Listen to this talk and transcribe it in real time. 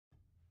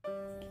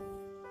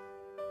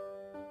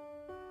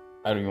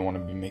I don't even want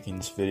to be making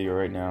this video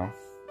right now,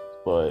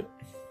 but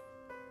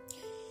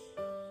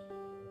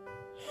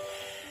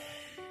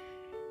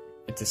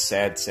it's a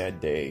sad, sad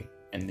day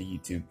in the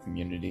YouTube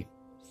community.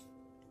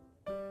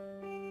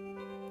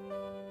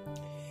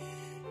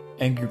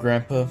 Angry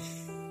Grandpa,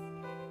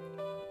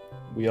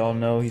 we all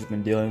know he's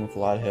been dealing with a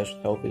lot of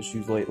health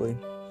issues lately.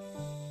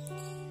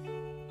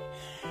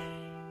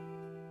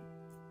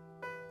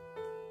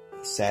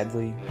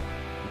 Sadly,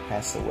 he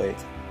passed away.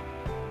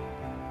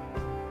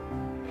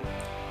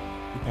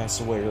 He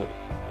passed away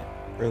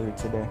earlier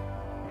today.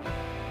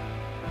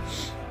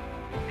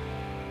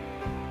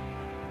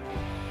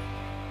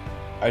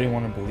 I didn't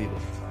want to believe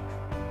it.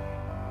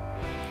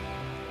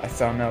 I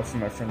found out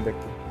from my friend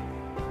Victor.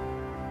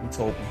 He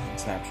told me in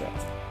Snapchat.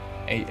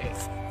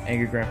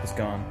 Angry Grandpa's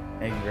gone.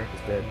 Angry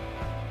Grandpa's dead.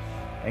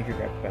 Angry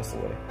Grandpa passed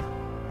away.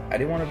 I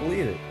didn't want to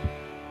believe it.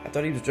 I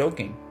thought he was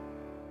joking.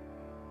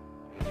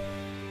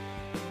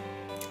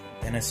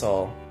 Then I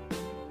saw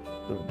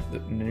the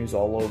news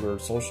all over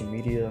social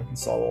media. I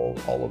saw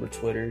all over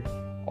Twitter,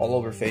 all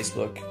over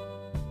Facebook,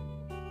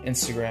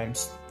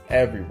 Instagrams,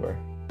 everywhere.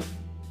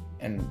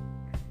 And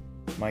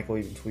Michael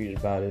even tweeted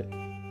about it.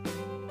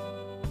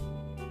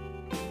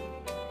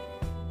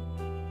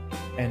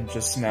 And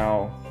just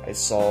now I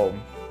saw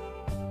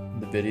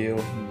the video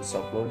he just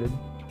uploaded.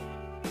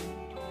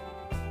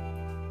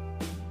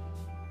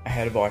 I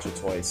had to watch it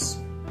twice.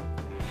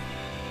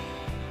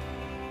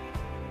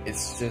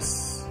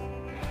 It's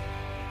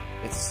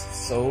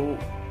so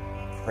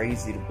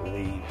crazy to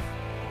believe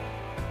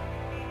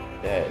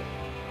that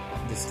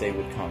this day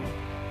would come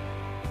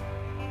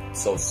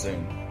so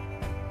soon.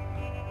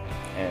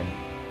 And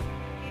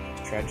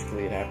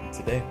tragically it happened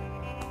today.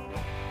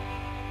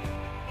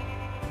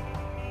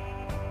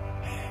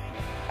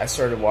 I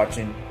started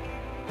watching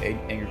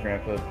Angry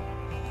Grandpa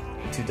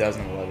in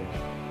 2011.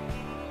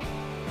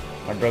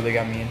 My brother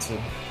got me into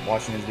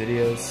watching his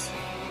videos,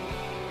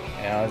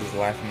 and I was just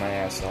laughing my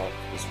ass off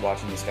just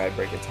watching this guy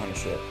break a ton of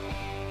shit.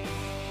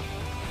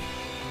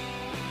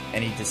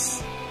 And he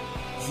was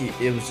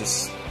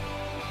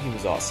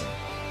awesome.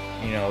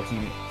 You know,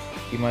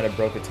 he might have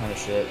broke a ton of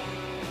shit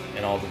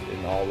in all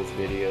those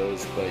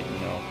videos, but you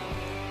know,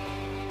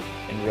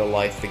 in real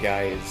life the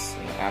guy is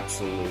an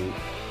absolute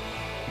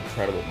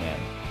incredible man.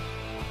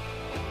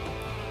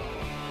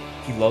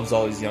 He loves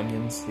all his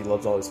youngins, he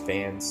loves all his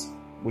fans.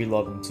 We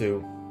love him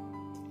too.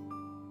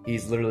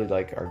 He's literally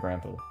like our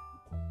grandpa.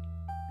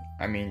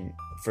 I mean,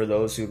 for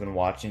those who've been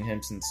watching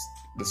him since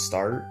the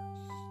start,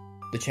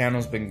 the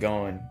channel's been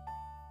going.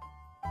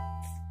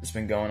 It's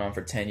been going on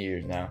for 10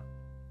 years now.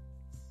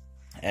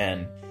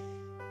 And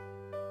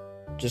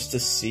just to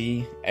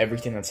see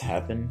everything that's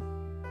happened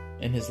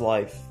in his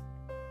life,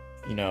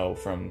 you know,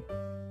 from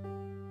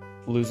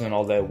losing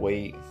all that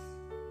weight,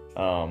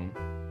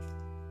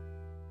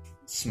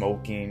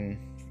 smoking,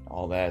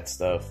 all that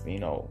stuff, you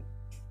know,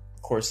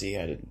 of course he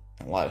had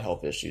a lot of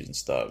health issues and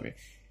stuff.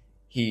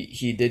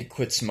 He did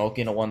quit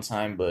smoking at one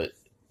time, but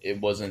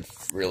it wasn't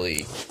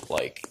really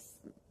like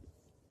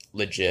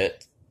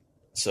legit.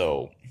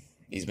 So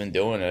he's been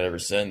doing it ever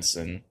since,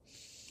 and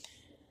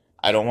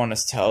I don't want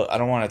to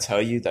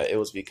tell you that it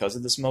was because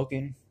of the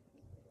smoking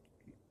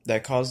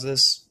that caused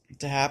this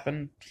to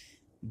happen,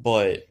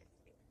 but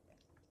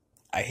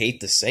I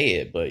hate to say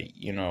it, but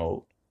you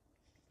know,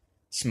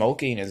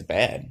 smoking is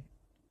bad.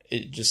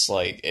 It just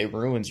it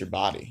ruins your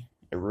body.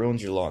 It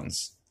ruins your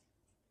lungs.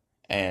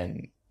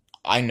 And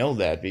I know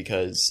that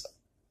because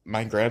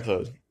my great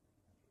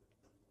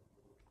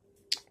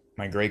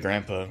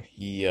grandpa,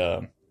 he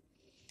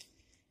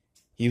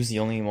was the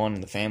only one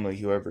in the family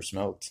who ever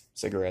smoked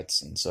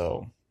cigarettes, and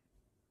so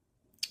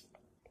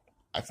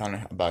I found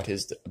out about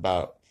his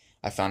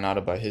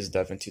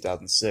death in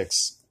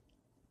 2006,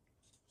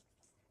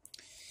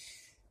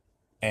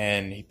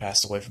 and he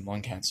passed away from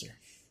lung cancer.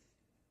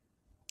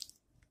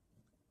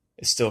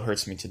 It still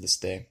hurts me to this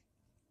day.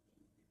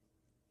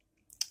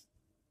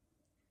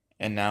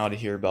 And now to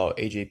hear about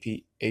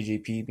AJP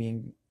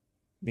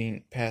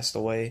being passed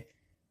away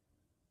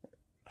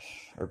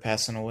or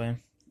passing away,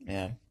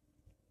 yeah.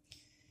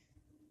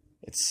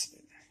 It's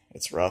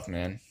rough,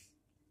 man.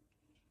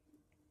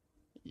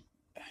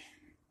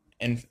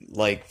 And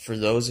like for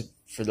those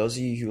of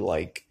you who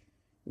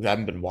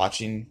haven't been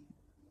watching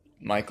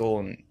Michael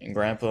and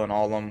Grandpa and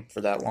all of them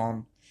for that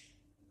long,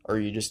 or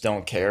you just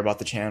don't care about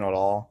the channel at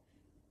all,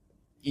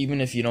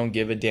 even if you don't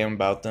give a damn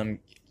about them,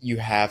 you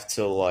have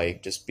to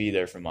just be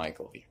there for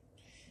Michael.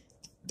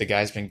 The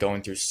guy's been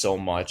going through so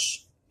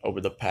much over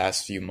the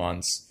past few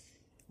months.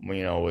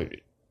 You know,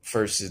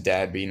 first his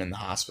dad being in the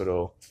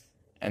hospital,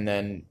 and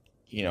then,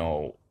 you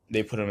know,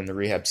 they put him in the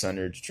rehab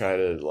center to try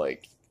to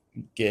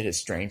get his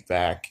strength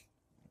back,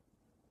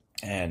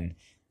 and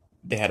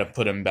they had to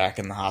put him back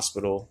in the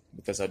hospital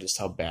because of just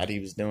how bad he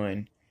was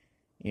doing.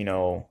 You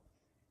know,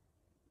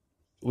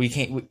 you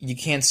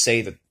can't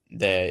say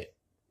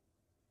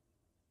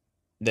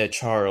that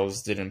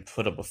Charles didn't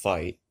put up a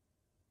fight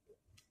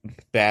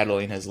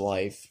battling his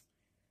life,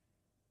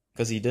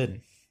 because he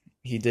did.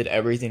 He did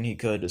everything he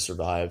could to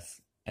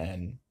survive,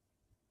 and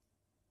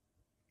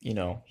You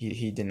know,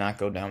 he did not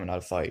go down without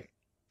a fight.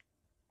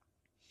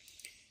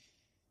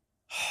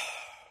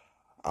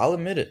 I'll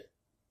admit it.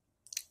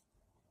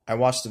 I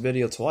watched the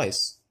video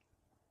twice.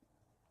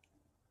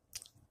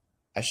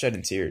 I shed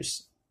in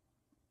tears.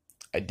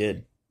 I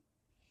did.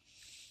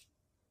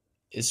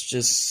 It's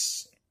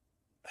just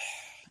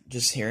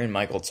hearing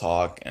Michael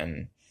talk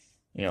and,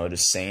 you know,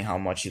 just saying how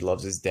much he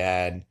loves his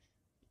dad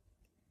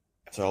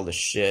after all the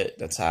shit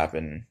that's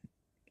happened,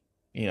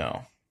 you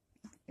know,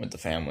 with the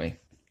family.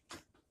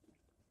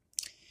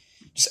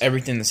 Just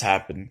everything that's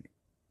happened.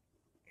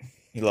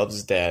 He loves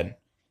his dad.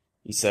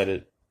 He said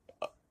it.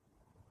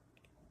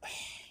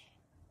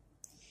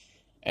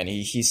 And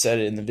he said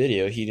it in the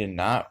video. He did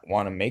not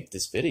want to make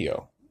this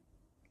video.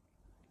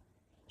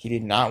 He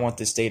did not want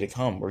this day to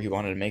come where he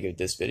wanted to make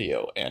this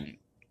video. And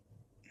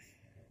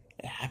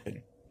it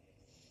happened.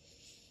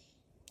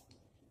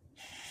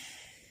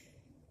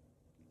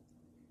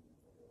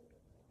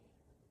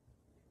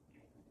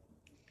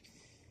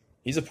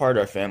 He's a part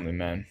of our family,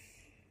 man.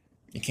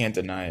 You can't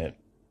deny it.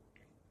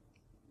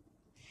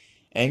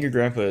 Angry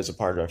Grandpa is a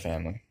part of our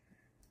family.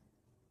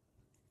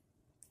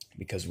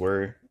 Because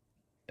we're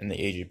in the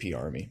AGP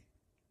army.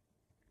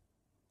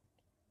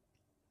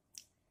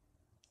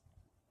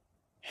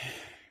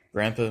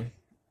 Grandpa,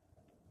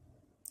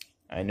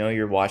 I know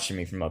you're watching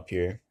me from up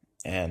here,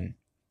 and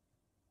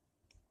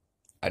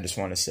I just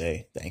want to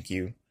say thank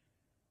you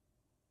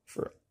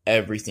for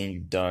everything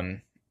you've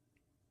done.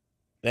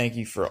 Thank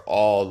you for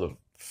all the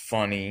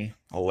funny,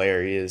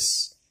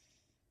 hilarious,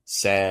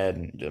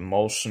 sad,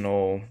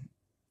 emotional,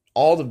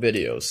 all the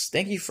videos.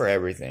 Thank you for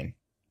everything.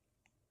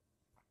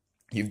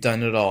 You've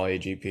done it all,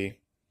 AGP.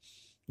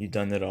 You've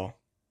done it all.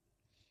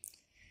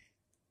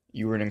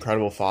 You were an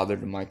incredible father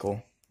to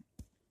Michael.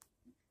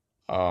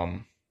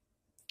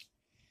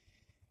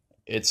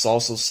 It's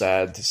also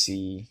sad to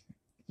see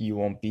you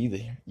won't be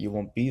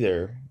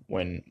there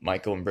when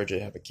Michael and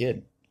Bridget have a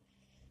kid.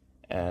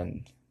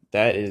 And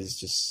that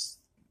is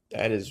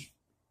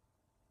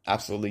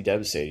absolutely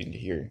devastating to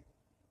hear.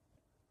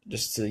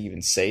 Just to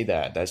even say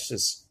that,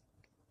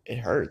 it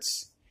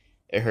hurts.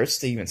 It hurts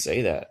to even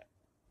say that.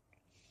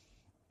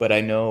 But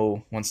I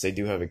know once they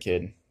do have a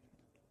kid,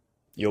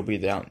 you'll be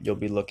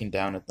looking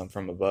down at them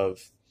from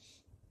above,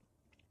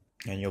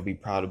 and you'll be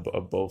proud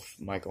of both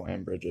Michael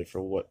and Bridget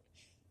for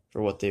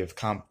what they've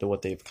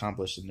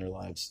accomplished in their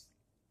lives.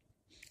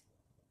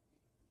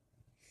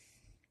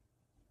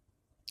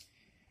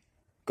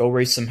 Go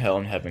raise some hell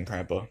in heaven,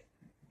 Grandpa.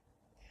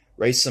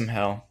 Raise some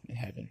hell in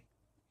heaven.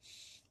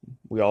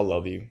 We all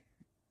love you,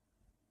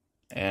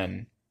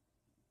 and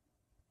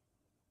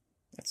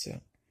that's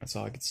it. That's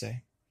all I could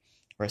say.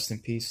 Rest in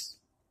peace.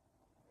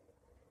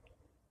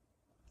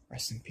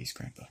 Rest in peace,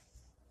 Grandpa.